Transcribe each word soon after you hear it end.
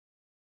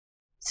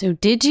So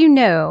did you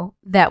know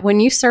that when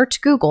you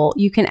search Google,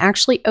 you can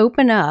actually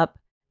open up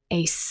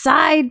a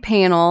side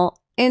panel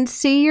and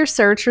see your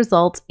search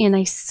results in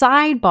a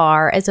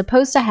sidebar as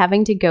opposed to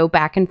having to go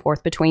back and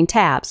forth between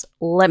tabs?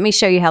 Let me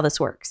show you how this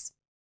works.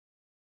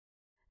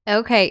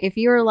 Okay, if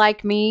you're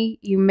like me,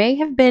 you may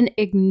have been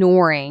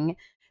ignoring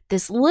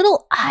this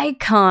little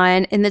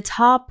icon in the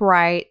top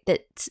right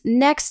that's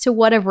next to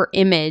whatever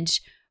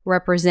image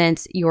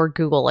represents your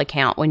Google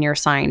account when you're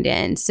signed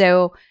in.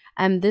 So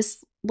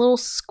this little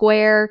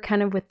square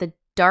kind of with the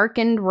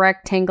darkened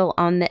rectangle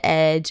on the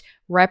edge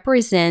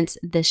represents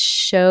the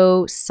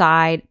show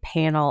side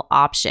panel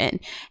option.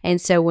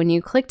 And so when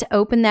you click to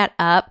open that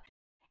up,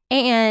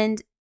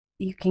 and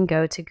you can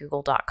go to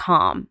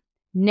google.com.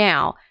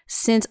 Now,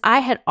 since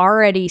I had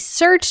already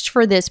searched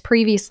for this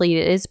previously,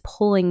 it is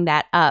pulling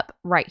that up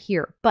right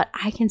here, but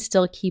I can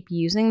still keep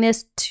using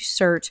this to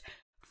search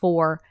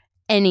for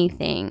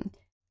anything.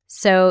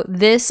 So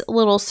this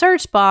little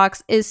search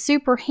box is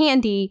super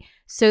handy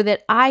so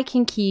that I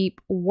can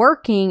keep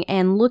working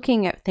and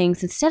looking at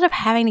things instead of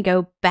having to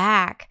go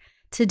back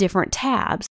to different tabs.